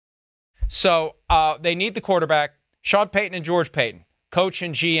So they need the quarterback. Sean Payton and George Payton, coach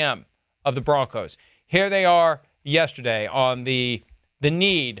and GM of the Broncos. Here they are yesterday on the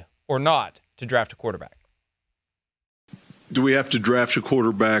need or not to draft a quarterback. Do we have to draft a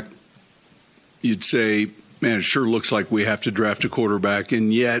quarterback? You'd say, man, it sure looks like we have to draft a quarterback,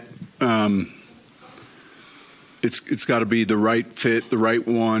 and yet it's got to be the right fit, the right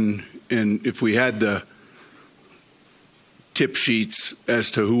one. And if we had the tip sheets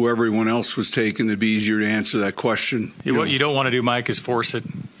as to who everyone else was taking, it'd be easier to answer that question. What you don't want to do, Mike, is force it.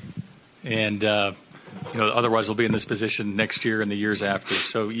 And, otherwise we'll be in this position next year and the years after.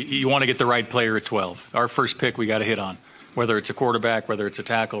 So you want to get the right player at 12. Our first pick we got to hit on, whether it's a quarterback, whether it's a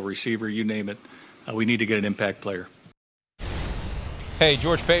tackle, receiver, you name it. We need to get an impact player. Hey,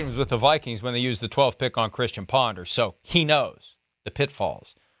 George Payton was with the Vikings when they used the 12th pick on Christian Ponder, so he knows the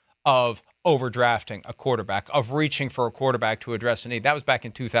pitfalls of overdrafting a quarterback, of reaching for a quarterback to address a need. That was back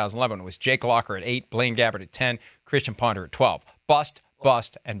in 2011. It was Jake Locker at 8, Blaine Gabbert at 10, Christian Ponder at 12. Bust,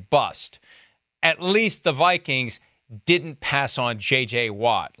 bust, and bust. At least the Vikings didn't pass on J.J.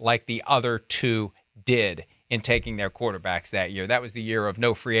 Watt like the other two did in taking their quarterbacks that year. That was the year of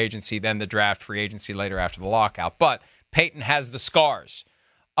no free agency, then the draft, free agency later after the lockout. But Payton has the scars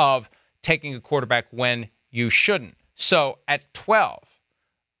of taking a quarterback when you shouldn't. So at 12,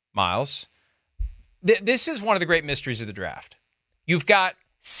 Myles, this is one of the great mysteries of the draft. You've got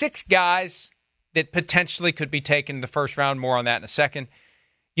 6 guys that potentially could be taken in the first round. More on that in a second.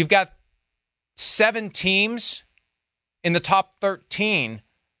 You've got 7 teams in the top 13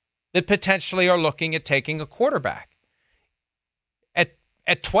 that potentially are looking at taking a quarterback.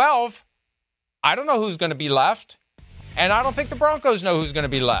 At 12, I don't know who's going to be left. And I don't think the Broncos know who's going to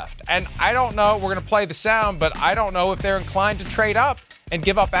be left. And I don't know, we're going to play the sound, but I don't know if they're inclined to trade up and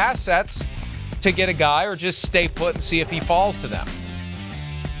give up assets to get a guy or just stay put and see if he falls to them.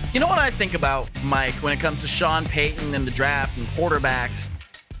 You know what I think about, Mike, when it comes to Sean Payton and the draft and quarterbacks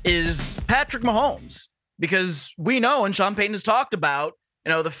is Patrick Mahomes. Because we know, and Sean Payton has talked about,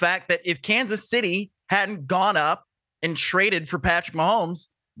 the fact that if Kansas City hadn't gone up and traded for Patrick Mahomes,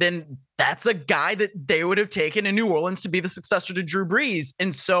 then that's a guy that they would have taken in New Orleans to be the successor to Drew Brees.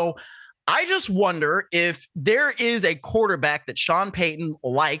 And so I just wonder if there is a quarterback that Sean Payton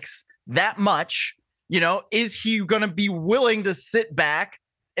likes that much, is he going to be willing to sit back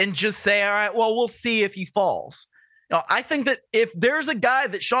and just say, all right, well, we'll see if he falls. Now, I think that if there's a guy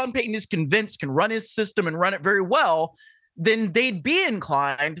that Sean Payton is convinced can run his system and run it very well, then they'd be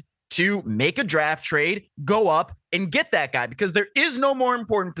inclined to make a draft trade, go up and get that guy, because there is no more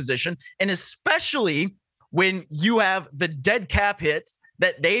important position. And especially when you have the dead cap hits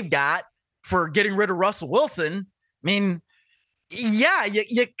that they've got for getting rid of Russell Wilson. I mean, yeah,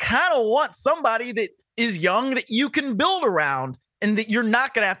 you kind of want somebody that is young that you can build around and that you're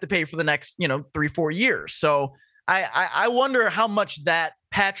not going to have to pay for the next, 3-4 years. So I wonder how much that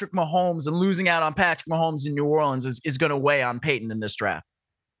Patrick Mahomes and losing out on Patrick Mahomes in New Orleans is going to weigh on Payton in this draft.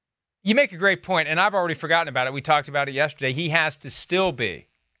 You make a great point, and I've already forgotten about it. We talked about it yesterday. He has to still be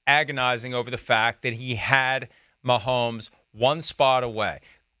agonizing over the fact that he had Mahomes one spot away.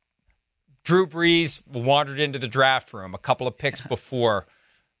 Drew Brees wandered into the draft room a couple of picks before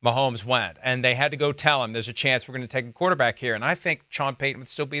Mahomes went, and they had to go tell him there's a chance we're going to take a quarterback here. And I think Sean Payton would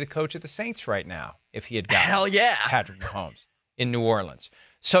still be the coach of the Saints right now if he had gotten Patrick Mahomes in New Orleans.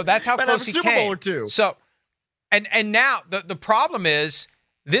 So that's how close he came. Super Bowl or two. So, and now the problem is,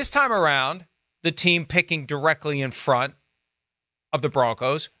 this time around, the team picking directly in front of the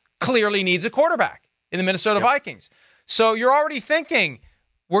Broncos clearly needs a quarterback in the Minnesota Vikings. So you're already thinking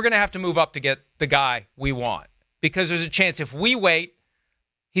we're going to have to move up to get the guy we want, because there's a chance if we wait,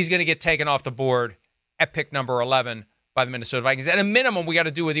 he's going to get taken off the board at pick number 11 by the Minnesota Vikings. At a minimum, we got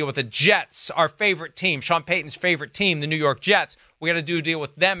to do a deal with the Jets, our favorite team, Sean Payton's favorite team, the New York Jets. We got to do a deal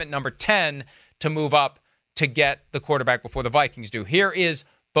with them at number 10 to move up to get the quarterback before the Vikings do. Here is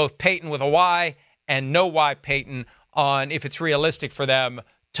both Payton with a Y and no Y Payton on if it's realistic for them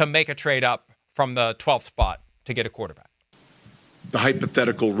to make a trade up from the 12th spot to get a quarterback. The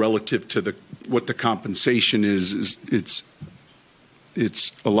hypothetical relative to what the compensation is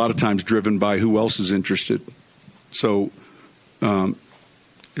it's a lot of times driven by who else is interested. So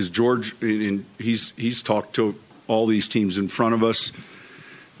is George, and he's talked to all these teams in front of us,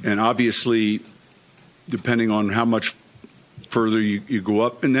 and obviously depending on how much further you go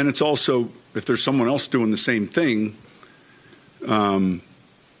up, and then it's also if there's someone else doing the same thing, and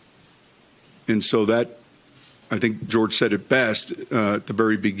so that, I think George said it best at the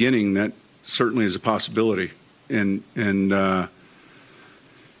very beginning, that certainly is a possibility, and then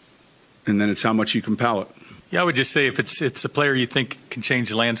it's how much you can pallet. Yeah, I would just say if it's a player you think can change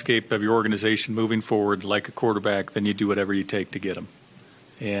the landscape of your organization moving forward, like a quarterback, then you do whatever you take to get him.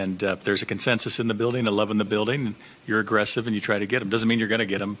 And if there's a consensus in the building, a love in the building, you're aggressive and you try to get him. Doesn't mean you're going to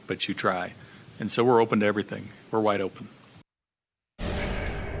get him, but you try. And so we're open to everything. We're wide open.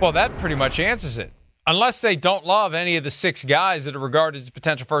 Well, that pretty much answers it. Unless they don't love any of the 6 guys that are regarded as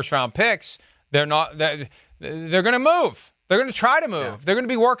potential first-round picks, they're going to move. They're going to try to move. Yeah. They're going to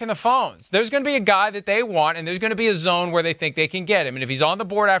be working the phones. There's going to be a guy that they want, and there's going to be a zone where they think they can get him. And if he's on the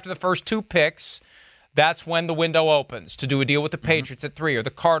board after the first 2 picks, that's when the window opens to do a deal with the Patriots at 3 or the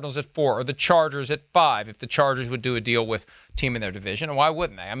Cardinals at 4 or the Chargers at 5 if the Chargers would do a deal with a team in their division. And why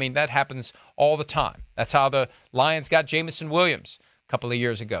wouldn't they? I mean, that happens all the time. That's how the Lions got Jameson Williams a couple of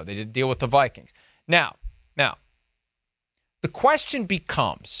years ago. They did a deal with the Vikings. Now, the question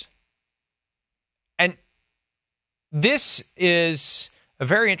becomes, and this is a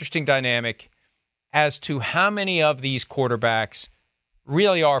very interesting dynamic as to how many of these quarterbacks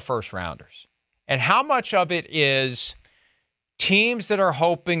really are first-rounders. And how much of it is teams that are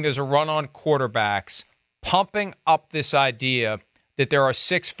hoping there's a run on quarterbacks pumping up this idea that there are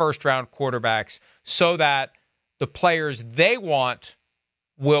 6 first-round quarterbacks so that the players they want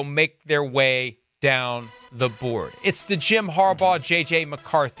will make their way down the board. It's the Jim Harbaugh, J.J.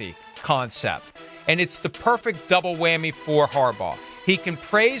 McCarthy concept. And it's the perfect double whammy for Harbaugh. He can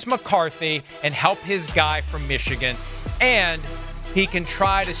praise McCarthy and help his guy from Michigan, and he can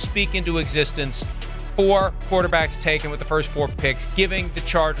try to speak into existence 4 quarterbacks taken with the first 4 picks, giving the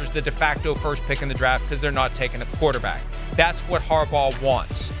Chargers the de facto first pick in the draft because they're not taking a quarterback. That's what Harbaugh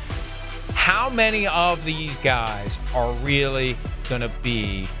wants. How many of these guys are really going to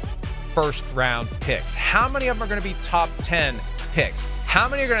be first-round picks? How many of them are going to be top 10 picks? How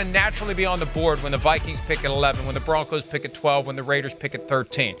many are going to naturally be on the board when the Vikings pick at 11, when the Broncos pick at 12, when the Raiders pick at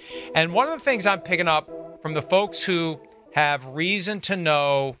 13? And one of the things I'm picking up from the folks who have reason to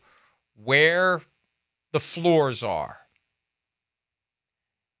know where the floors are,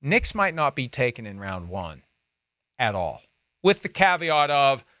 Knicks might not be taken in round 1 at all, with the caveat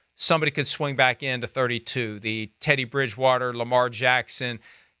of somebody could swing back into 32. The Teddy Bridgewater, Lamar Jackson,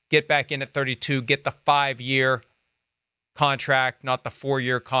 get back in at 32, get the 5-year contract, not the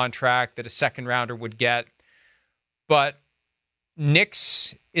 4-year contract that a second rounder would get. But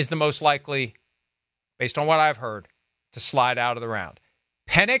Knicks is the most likely, based on what I've heard, to slide out of the round.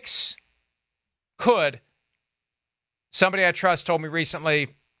 Penix could. Somebody I trust told me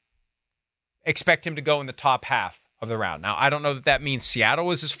recently, expect him to go in the top half of the round. Now, I don't know that means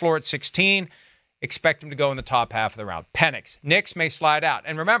Seattle is his floor at 16. Expect him to go in the top half of the round. Penix. Knicks may slide out.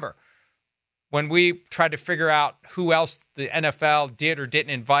 And remember, when we tried to figure out who else the NFL did or didn't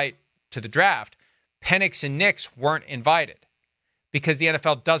invite to the draft, Penix and Knicks weren't invited because the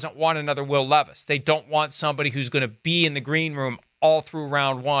NFL doesn't want another Will Levis. They don't want somebody who's going to be in the green room all through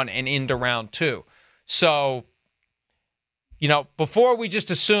round 1 and into round 2. So, before we just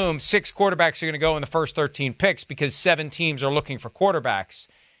assume 6 quarterbacks are going to go in the first 13 picks because 7 teams are looking for quarterbacks,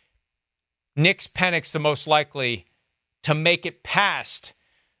 Knicks, Penix the most likely to make it past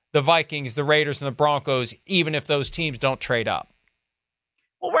the Vikings, the Raiders, and the Broncos, even if those teams don't trade up.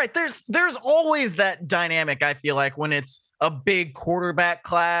 Well, right. There's always that dynamic, I feel like, when it's a big quarterback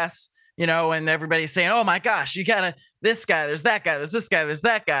class, and everybody's saying, oh my gosh, you got this guy, there's that guy, there's this guy, there's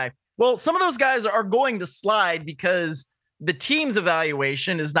that guy. Well, some of those guys are going to slide because the team's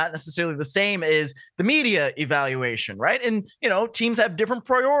evaluation is not necessarily the same as the media evaluation, right? And, teams have different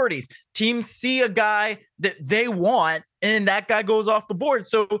priorities. Teams see a guy that they want, and that guy goes off the board.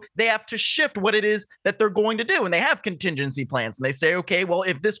 So they have to shift what it is that they're going to do. And they have contingency plans. And they say, okay, well,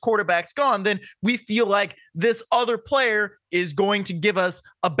 if this quarterback's gone, then we feel like this other player is going to give us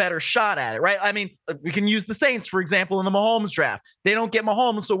a better shot at it, right? I mean, we can use the Saints, for example, in the Mahomes draft. They don't get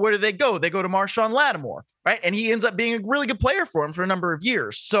Mahomes, so where do they go? They go to Marshawn Lattimore, right? And he ends up being a really good player for him for a number of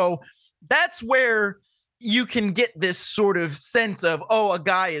years. So that's where you can get this sort of sense of, oh, a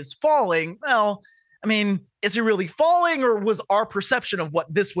guy is falling. Well, I mean, is he really falling, or was our perception of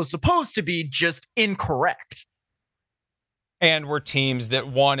what this was supposed to be just incorrect? And were teams that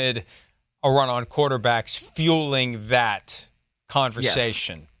wanted a run on quarterbacks fueling that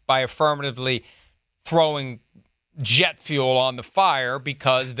conversation by affirmatively throwing jet fuel on the fire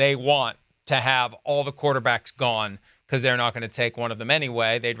because they want to have all the quarterbacks gone because they're not going to take one of them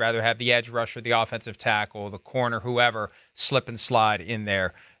anyway. They'd rather have the edge rusher, the offensive tackle, the corner, whoever, slip and slide in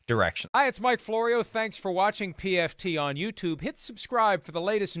their direction. Hi, it's Mike Florio. Thanks for watching PFT on YouTube. Hit subscribe for the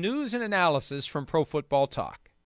latest news and analysis from Pro Football Talk.